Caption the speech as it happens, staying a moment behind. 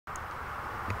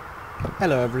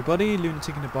Hello everybody,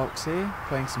 Lunatic in a box here,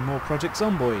 playing some more Project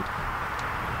Zomboid.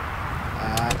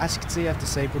 As you can see, I've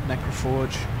disabled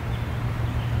Necroforge.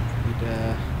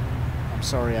 I'm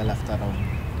sorry I left that on,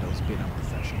 that was a bit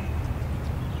unprofessional.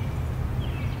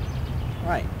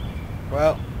 Right,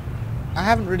 well, I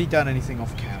haven't really done anything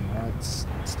off camera, it's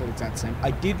still exactly the same.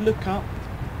 I did look up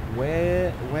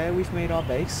where we've made our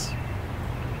base.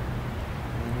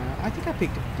 I think I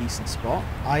picked a decent spot.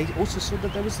 I also saw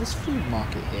that there was this food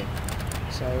market here.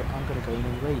 So I'm going to go in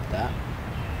and raid that.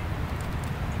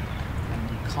 And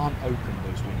you can't open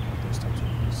those windows, those types of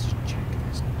windows. Just check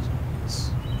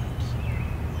this.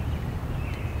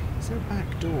 Is there a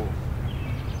back door?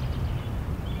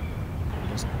 It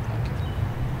doesn't look like it.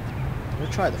 Did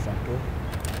I try the front door?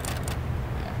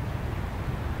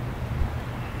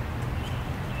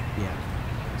 Yeah.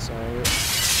 So...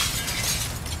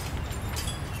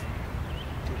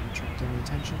 didn't attract any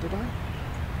attention, did I?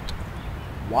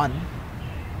 One?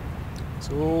 It's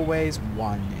always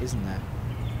one, isn't there?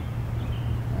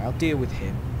 Right, I'll deal with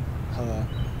him. Her.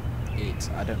 It.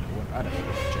 I don't know what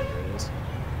gender it is.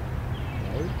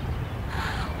 Hello?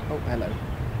 Oh, hello.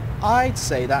 I'd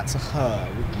say that's a her,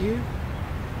 wouldn't you?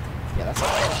 Yeah, that's a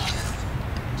her.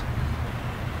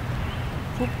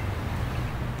 Whoop.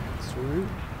 Through.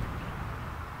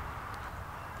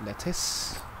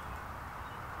 Lettuce.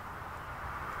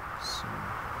 So,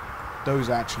 those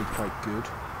are actually quite good.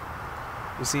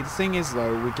 You see, the thing is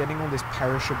though, we're getting all this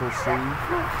perishable food.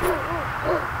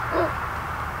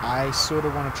 I sort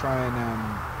of want to try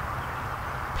and,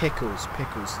 pickles,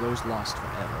 those last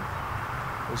forever.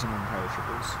 Those are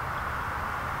non-perishables.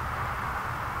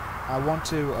 I want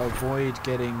to avoid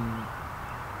getting...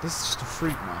 This is just a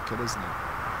fruit market, isn't it?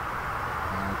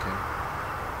 Oh, okay.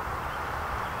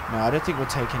 No, I don't think we'll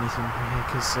take anything from here,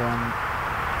 because,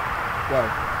 well...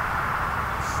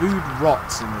 food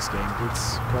rots in this game.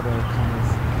 It's got a kind of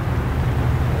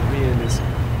realism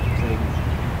thing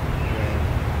where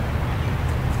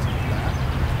that.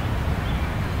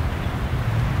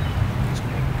 Just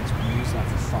gonna use that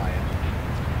for fire.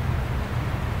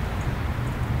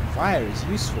 Fire is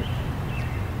useful.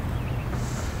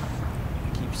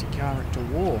 Keeps the character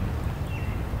warm.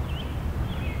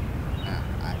 Ah,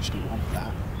 I actually want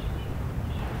that.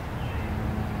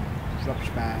 Rubbish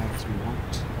bags we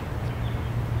want.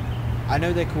 I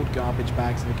know they're called garbage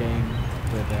bags in the game,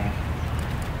 but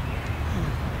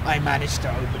I managed to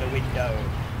open a window.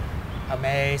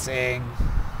 Amazing.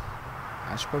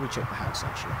 I should probably check the house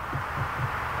actually.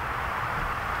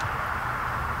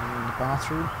 In the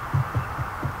bathroom.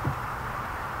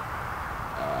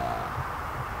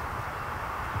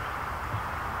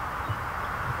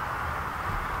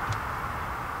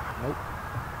 Nope.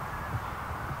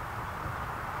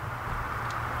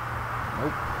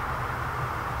 Nope.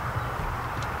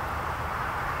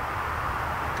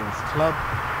 Club.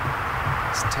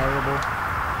 It's terrible.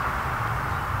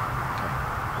 Okay,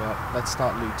 well, let's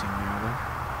start looting now then.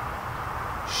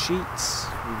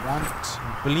 Sheets, we want.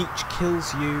 Bleach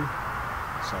kills you,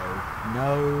 so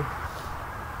no.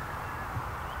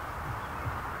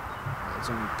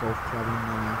 There's only a golf club in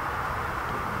there.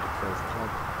 Don't need a golf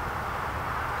club.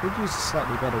 Could use a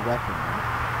slightly better weapon though.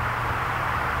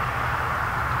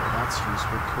 Okay, that's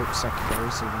useful. Equip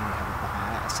secondary, so we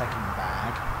have a second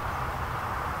bag.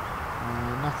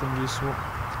 Nothing useful.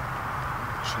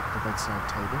 Check the bedside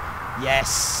table.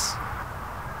 Yes.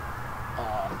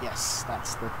 Oh yes,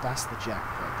 that's the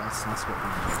jackpot. That's what we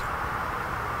need.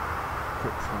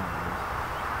 Quick primary.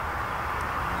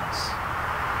 Nice.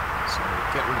 So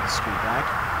get rid of the screw bag.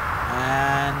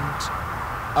 And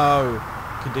oh,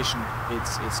 condition.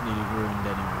 It's nearly ruined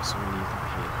anyway, so we'll leave that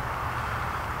here.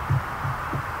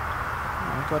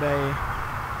 I got a.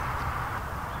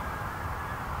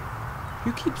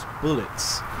 Who keeps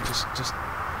bullets? Just...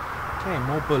 Okay,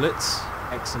 more bullets.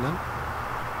 Excellent.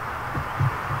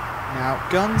 Now,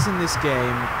 guns in this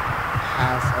game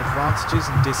have advantages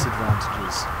and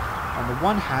disadvantages. On the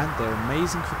one hand, they're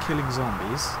amazing for killing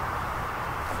zombies.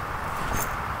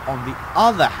 On the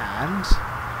other hand,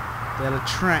 they'll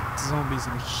attract zombies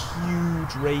in a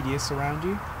huge radius around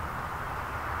you.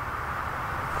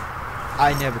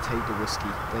 I never take the whiskey.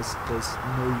 There's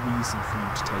no reason for you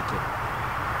to take it.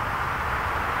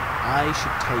 I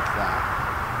should take that.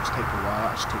 Just take the wire.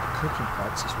 I should take the cooking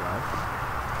pots as well.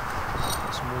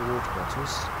 Got some more water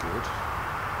bottles. Good.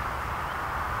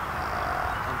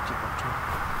 Empty bottle.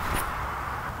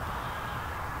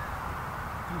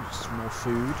 Ooh, some more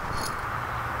food.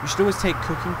 You should always take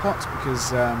cooking pots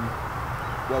because,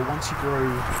 well, once you grow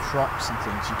crops and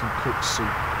things, you can cook soup.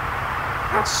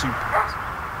 And soup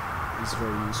is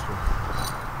very useful.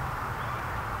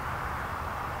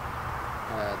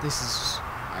 This is...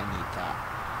 I need that.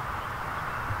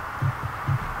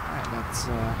 Alright, that's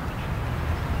the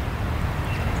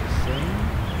thing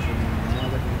from there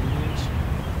that we need.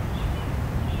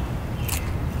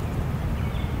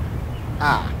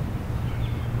 Ah!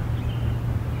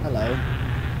 Hello.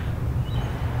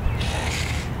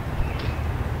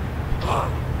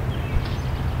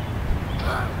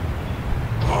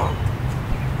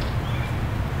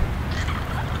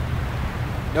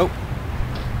 Nope.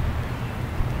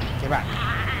 Get back.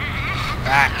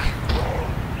 Back.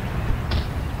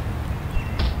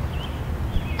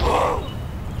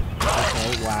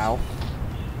 Okay, wow.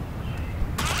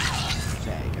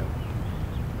 There you go.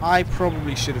 I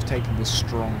probably should have taken the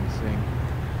strong thing.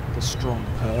 The strong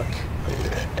perk.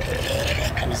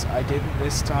 Because I didn't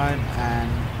this time, and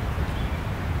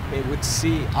it would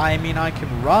see... I mean, I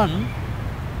can run.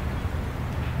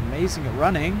 Amazing at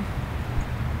running.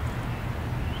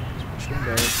 Switch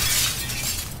windows.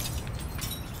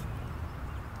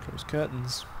 Close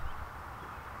curtains.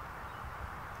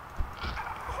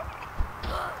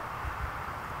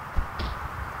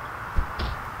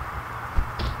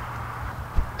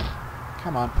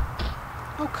 Come on.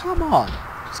 Oh, come on.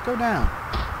 Just go down.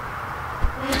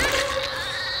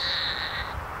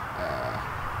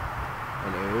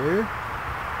 Hello?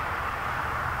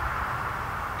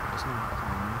 There's no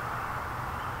button.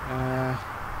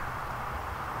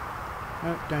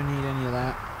 Nope, don't need any of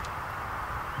that.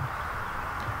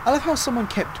 I love how someone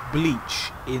kept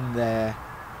bleach in their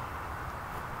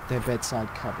bedside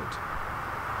cupboard.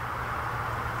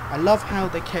 I love how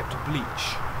they kept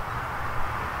bleach.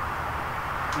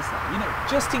 Just that, you know,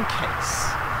 just in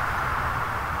case.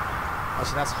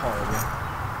 Actually, that's horrible.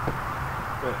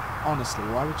 But honestly,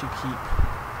 why would you keep...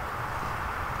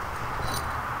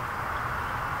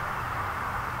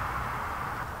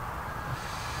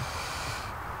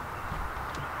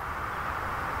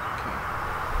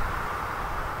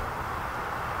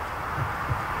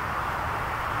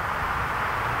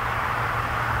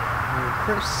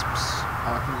 Crisps.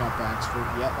 Oh, I think that bag's full.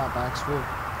 Yep, that bag's full.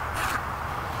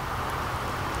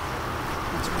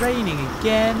 It's raining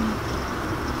again.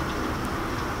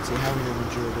 Let's see how we do with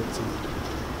durability.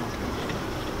 Okay.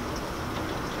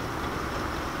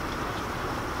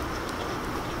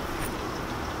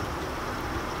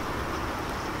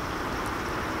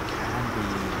 Canned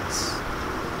beans.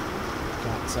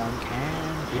 Got some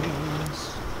canned beans.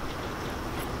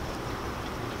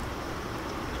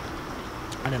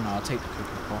 I don't know, I'll take the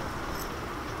cooking pot.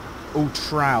 Oh,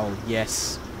 trowel,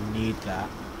 yes, we need that.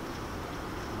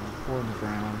 I'll pour on the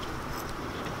ground.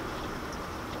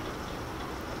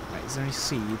 Right, is there any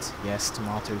seeds? Yes,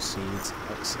 tomato seeds,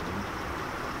 excellent.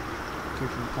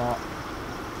 Cooking pot.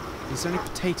 Is there any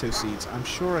potato seeds? I'm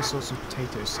sure I saw some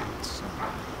potato seeds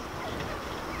somewhere.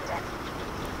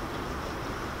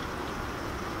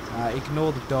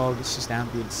 Ignore the dog, it's just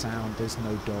ambient sound. There's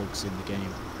no dogs in the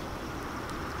game.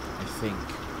 I think.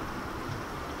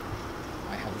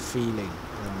 I have a feeling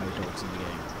there are no dogs in the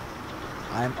game.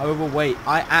 I am overweight.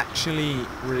 I actually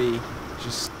really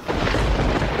just...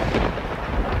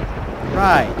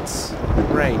 Right.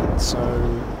 Great.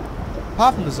 So,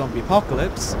 apart from the zombie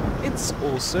apocalypse, it's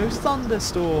also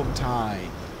thunderstorm time.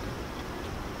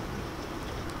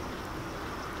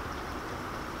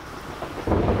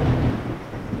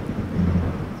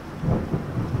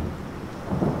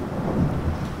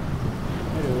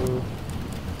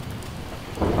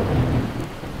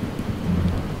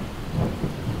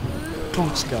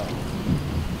 Plonk skull.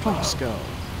 Plonk skull.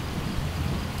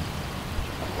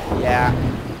 Yeah,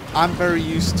 I'm very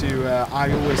used to,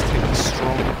 I always take the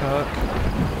strong perk.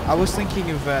 I was thinking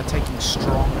of taking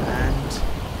strong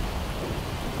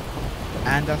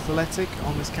and athletic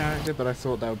on this character, but I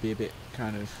thought that would be a bit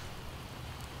kind of...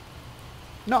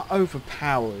 not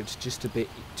overpowered, just a bit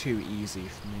too easy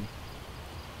for me.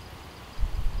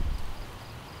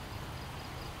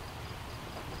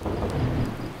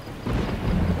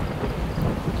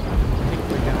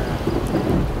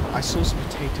 I saw some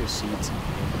potato seeds in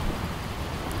here.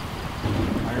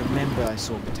 I remember I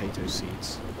saw potato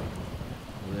seeds.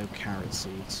 Or they were carrot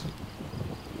seeds.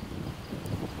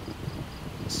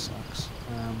 This sucks.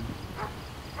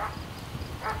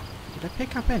 Did I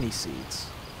pick up any seeds?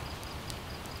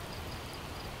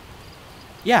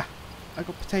 Yeah! I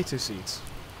got potato seeds.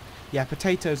 Yeah,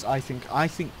 potatoes, I think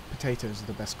potatoes are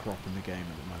the best crop in the game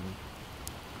at the moment.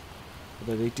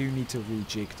 Although they do need to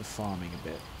rejig the farming a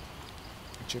bit.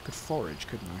 Which I could forage,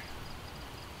 couldn't I?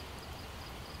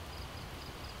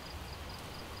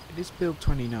 It is build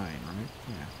 29, right?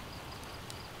 Yeah.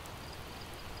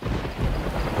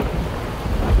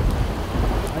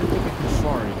 I don't think I can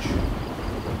forage.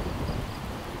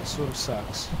 It sort of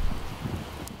sucks.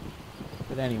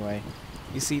 But anyway,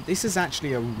 you see, this is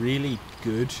actually a really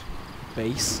good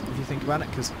base, if you think about it,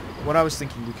 because what I was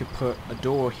thinking, we could put a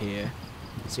door here,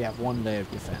 so you have one layer of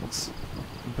defense,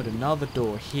 and put another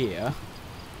door here,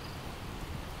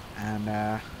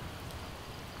 and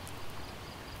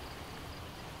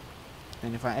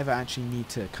if I ever actually need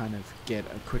to kind of get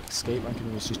a quick escape, I can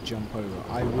always just jump over.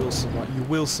 I will survive. You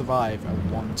will survive a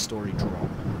one-story drop.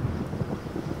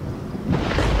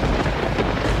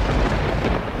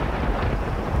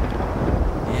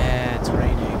 Yeah, it's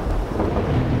raining.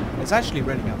 It's actually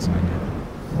raining outside now.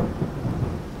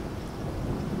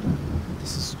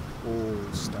 This is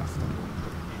all stuff that we're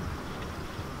putting in.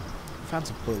 Found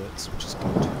some bullets, which is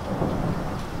good.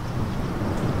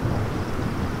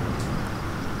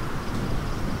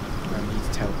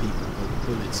 Tell people that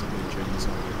bullets are good during the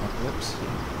zombie apocalypse.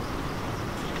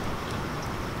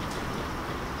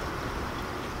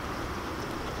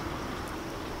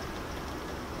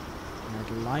 And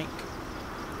I'd like...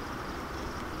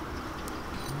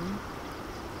 Okay.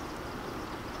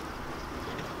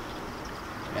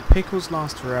 Yeah, pickles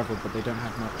last forever, but they don't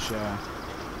have much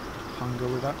hunger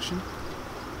reduction.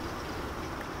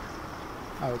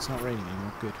 Oh, it's not raining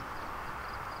anymore. Good.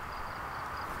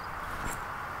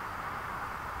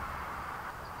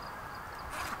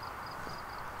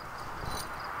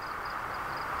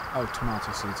 Oh,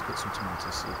 tomato seeds. Get some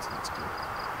tomato seeds. That's good.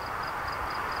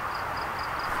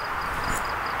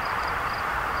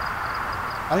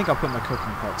 I think I'll put my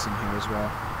cooking pots in here as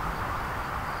well.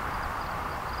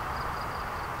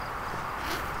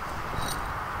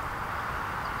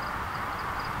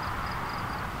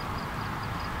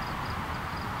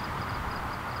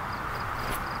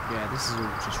 Yeah, this is all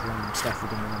just random stuff we're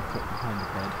going to want to put behind the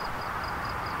bed.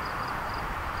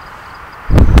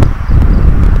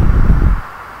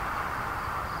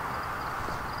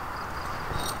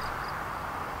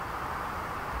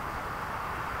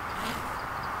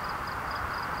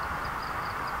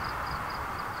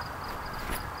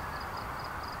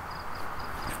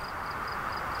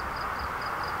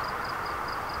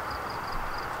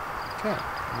 Okay,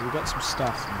 well, we've got some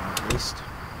stuff now at least.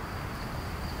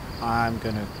 I'm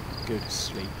gonna go to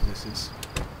sleep.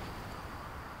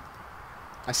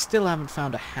 I still haven't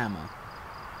found a hammer.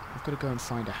 I've got to go and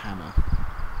find a hammer.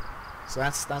 So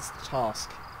that's the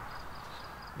task.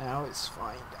 Now it's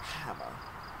find a hammer.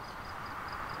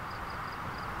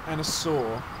 And a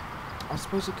saw. I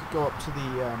suppose I could go up to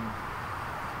the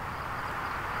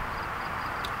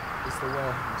is the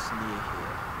warehouse near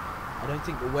here? I don't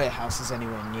think the warehouse is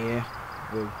anywhere near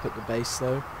where we put the base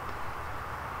though.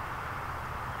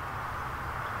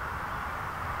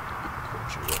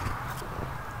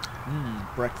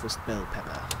 Breakfast bell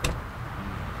pepper.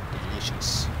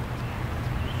 Delicious.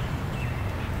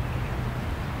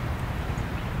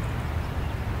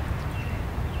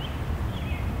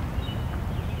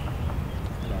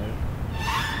 Hello.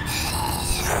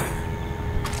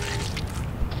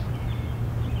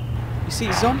 You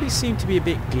see, zombies seem to be a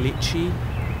bit glitchy.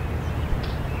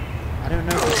 I don't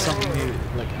know if it's something new,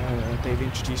 like they've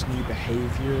introduced new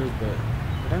behaviour, but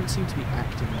they don't seem to be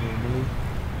acting normally.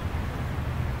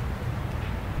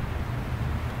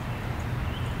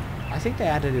 I think they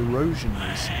added erosion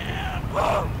recently.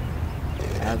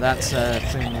 That's a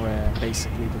thing where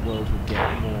basically the world would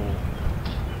get more...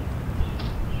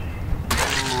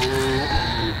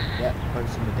 Yep, both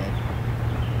of them are dead.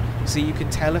 See, you can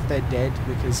tell if they're dead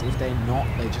because if they're not,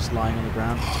 they're just lying on the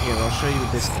ground. Here, I'll show you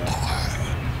with this guy.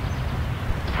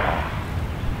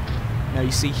 Now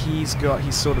you see he's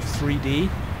sort of 3D in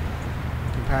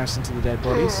comparison to the dead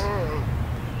bodies.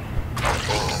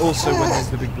 Also when there's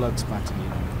the big blood splatting, you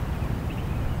know.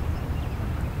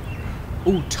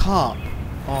 Ooh, tarp.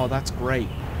 Oh, that's great.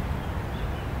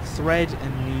 Thread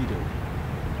and needle.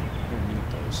 Don't need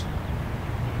those.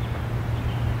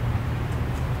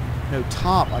 No,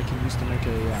 tarp I can use to make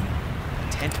a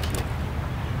tent kit. Did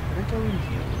I go in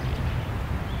here already?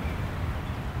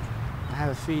 I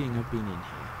have a feeling I've been in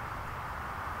here.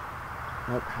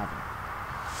 Nope, haven't.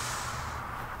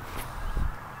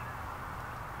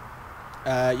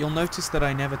 You'll notice that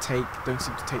I never don't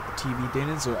seem to take the TV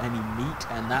dinners or any meat,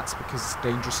 and that's because it's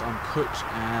dangerous uncooked,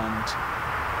 and,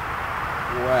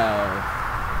 well,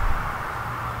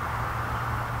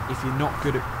 if you're not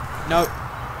good at,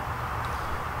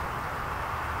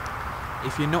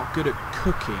 if you're not good at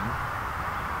cooking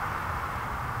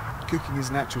is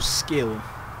an actual skill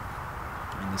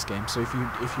in this game, so if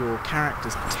your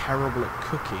character's terrible at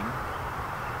cooking,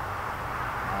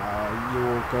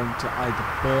 you're going to either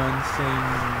burn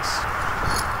things...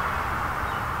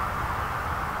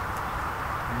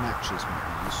 Matches might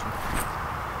be useful.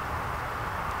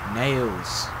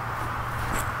 Nails.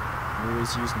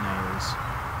 Always use nails.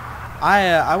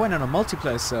 I went on a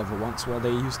multiplayer server once where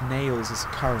they used nails as a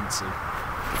currency.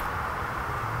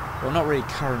 Well, not really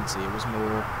currency, it was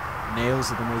more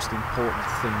nails are the most important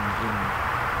thing in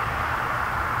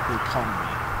the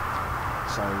economy.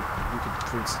 So you could,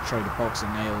 for instance, trade a box of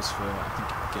nails for, I think,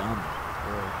 a gun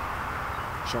or a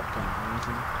shotgun or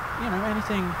anything. You know,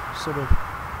 anything sort of...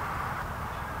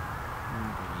 I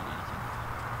don't need anything.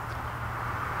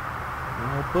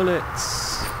 More bullets.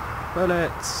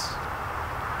 Bullets.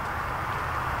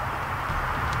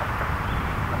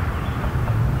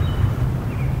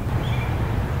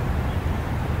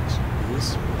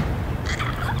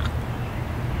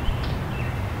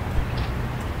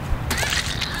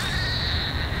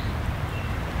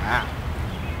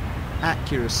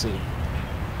 Accuracy.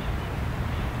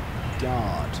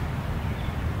 Guard.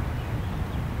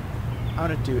 I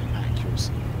want to do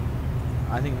accuracy.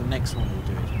 I think the next one we'll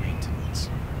do is maintenance.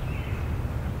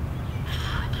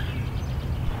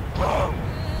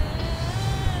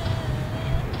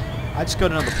 I just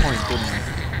got another point, didn't I?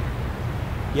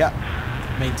 Yep.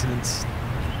 Maintenance.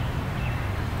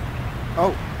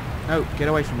 Oh! No, get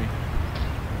away from me.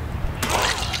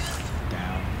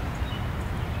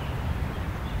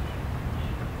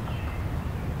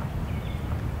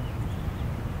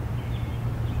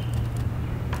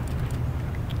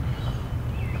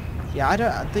 Yeah, I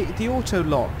don't. The auto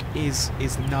lock is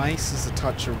nice as a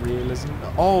touch of realism.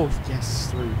 Oh yes,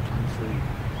 through.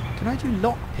 Can I do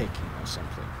lock picking or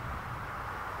something?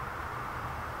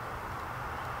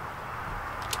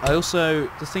 I also,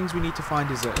 the things we need to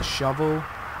find is a shovel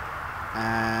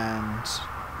and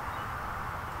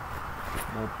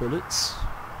more bullets.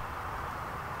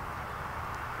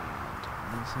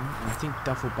 And I think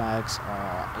duffel bags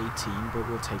are 18, but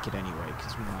we'll take it anyway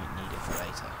because we might need it for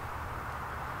later.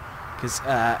 Because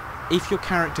if your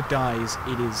character dies,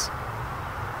 it is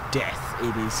death.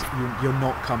 It is you're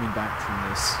not coming back from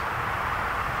this.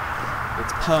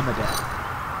 It's permadeath,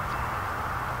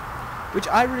 which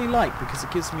I really like because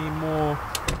it gives me more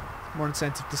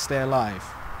incentive to stay alive.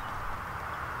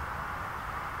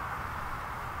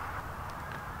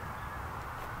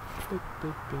 Take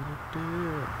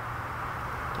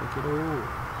it all.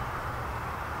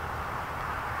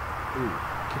 Ooh,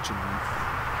 kitchen knife.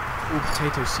 Ooh,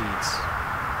 potato seeds.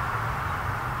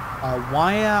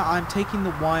 Wire, I'm taking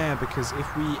the wire because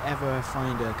if we ever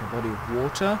find a body of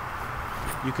water,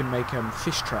 you can make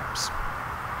fish traps.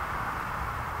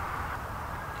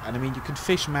 And I mean, you can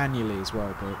fish manually as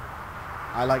well, but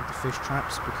I like the fish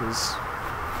traps because,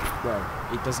 well,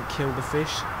 it doesn't kill the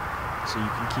fish, so you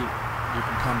can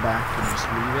come back and just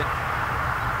leave it.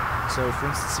 So, for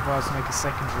instance, if I was to make a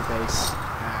secondary base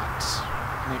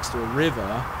next to a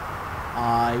river,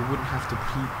 I wouldn't have to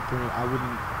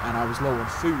and I was low on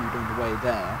food on the way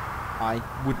there, I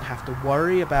wouldn't have to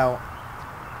worry about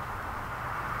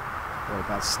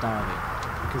starving,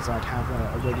 because I'd have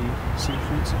a ready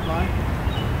seafood supply.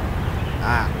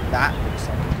 Ah, that looks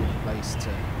like a good place to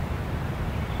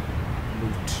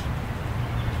loot.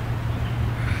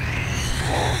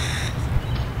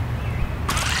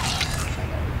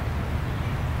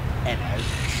 Hello.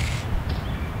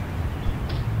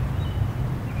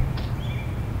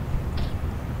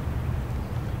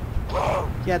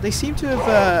 Yeah, they seem to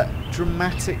have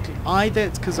dramatically... Either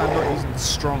it's because I'm not using the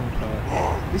strong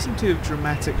perk. They seem to have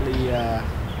dramatically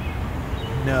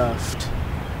nerfed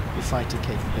the fighting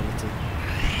capability.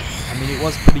 I mean, it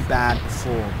was pretty bad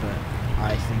before, but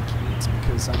I think it's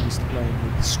because I'm used to playing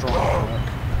with the strong perk.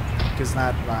 Because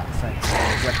that affects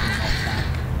weapon knockback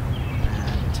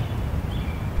and...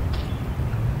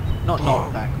 Not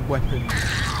knockback, weapon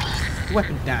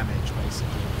damage,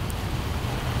 basically.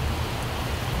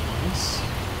 Nice.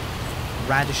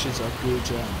 Radishes are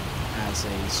good as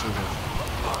a sort of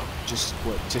just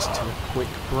to a quick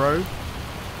bro.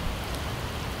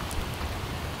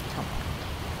 Come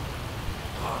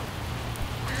on.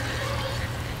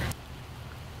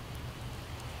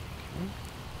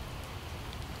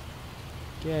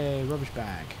 Okay. Yay, rubbish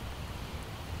bag.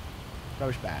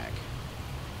 Rubbish bag.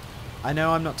 I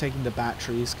know I'm not taking the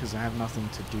batteries because I have nothing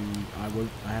to do. I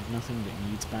have nothing that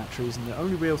needs batteries, and the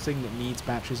only real thing that needs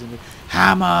batteries in the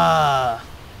hammer.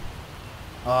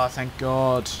 Oh, thank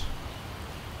God.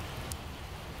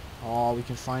 Oh, we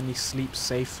can finally sleep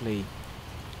safely.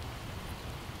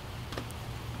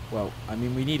 Well, I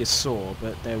mean, we need a saw,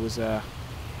 but there was a...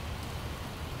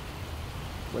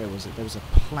 Where was it? There was a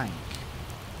plank.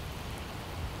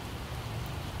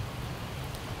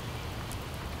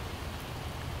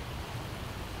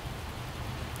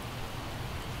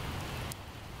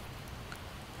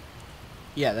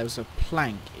 Yeah, there was a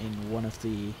plank in one of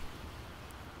the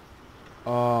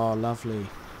Oh, lovely.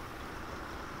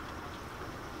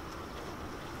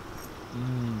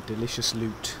 Delicious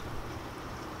loot.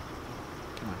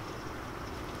 Come on.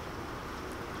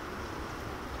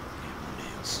 Yeah, more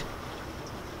nails.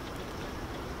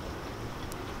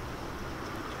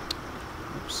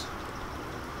 Oops.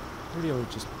 Really, I'll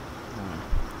just... No.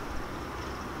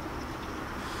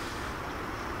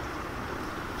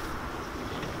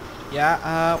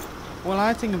 Yeah, well,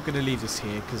 I think I'm going to leave this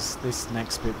here, because this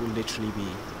next bit will literally be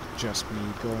just me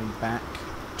going back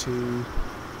to...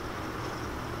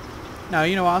 No,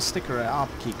 you know, I'll stick around. I'll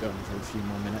keep going for a few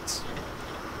more minutes.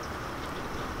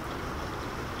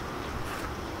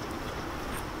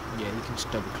 Yeah, you can just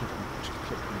double click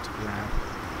them to grab.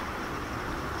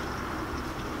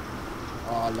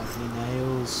 Oh, lovely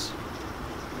nails.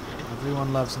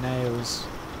 Everyone loves nails.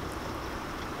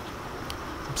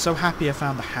 I'm so happy I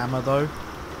found the hammer, though.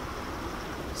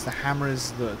 The hammer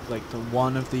is the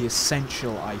one of the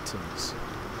essential items.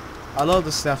 A lot of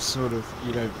the stuff sort of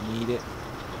you don't need it,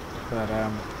 but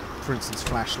for instance,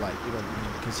 flashlight you don't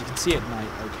need because you can see at night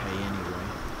okay anyway.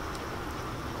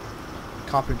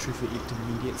 Carpentry for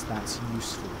intermediates, that's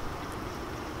useful.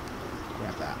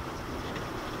 Grab that.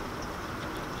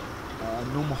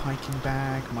 Normal hiking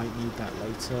bag, might need that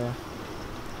later.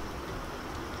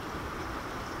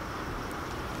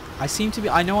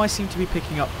 I know I seem to be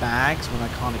picking up bags when I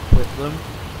can't equip them.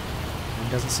 And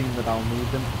it doesn't seem that I'll need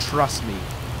them. Trust me,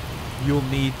 you'll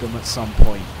need them at some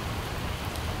point.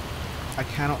 I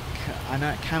cannot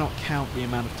count the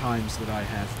amount of times that I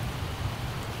have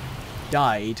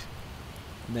died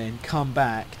and then come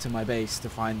back to my base to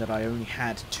find that I only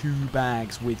had 2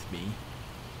 bags with me.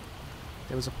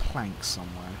 There was a plank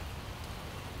somewhere.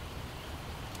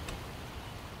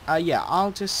 Yeah,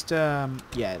 I'll just yeah,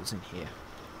 it was in here.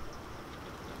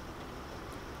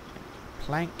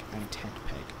 Plank and tent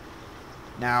peg.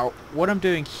 Now, what I'm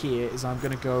doing here is I'm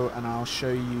going to go and I'll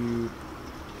show you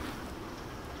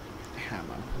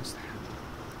hammer. Where's the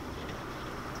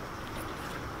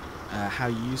hammer? How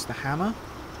you use the hammer.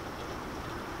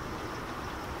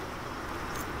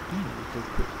 Go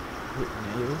put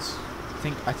nails.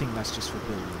 I think that's just for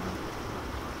building them.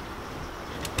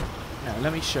 Now,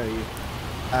 let me show you.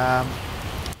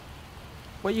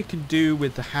 What you can do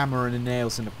with the hammer and the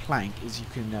nails and the plank is you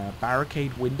can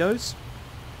barricade windows.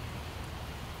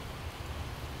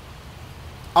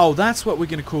 Oh, that's what we're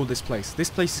going to call this place.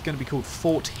 This place is going to be called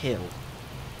Fort Hill.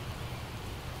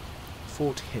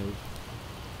 Fort Hill.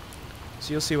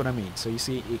 So you'll see what I mean. So you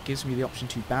see it gives me the option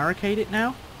to barricade it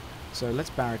now. So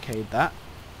let's barricade that.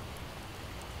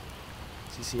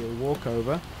 So you see it'll walk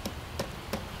over.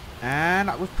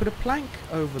 And we've put a plank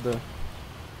over the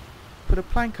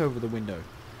window.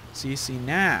 So you see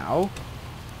now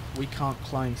we can't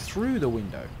climb through the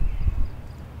window,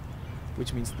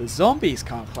 which means the zombies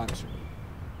can't climb through.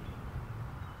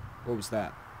 What was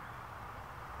that?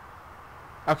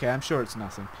 Okay, I'm sure it's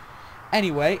nothing.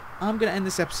 Anyway, I'm going to end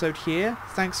this episode here.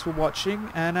 Thanks for watching,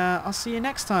 and I'll see you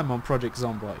next time on Project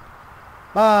Zomboid.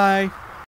 Bye!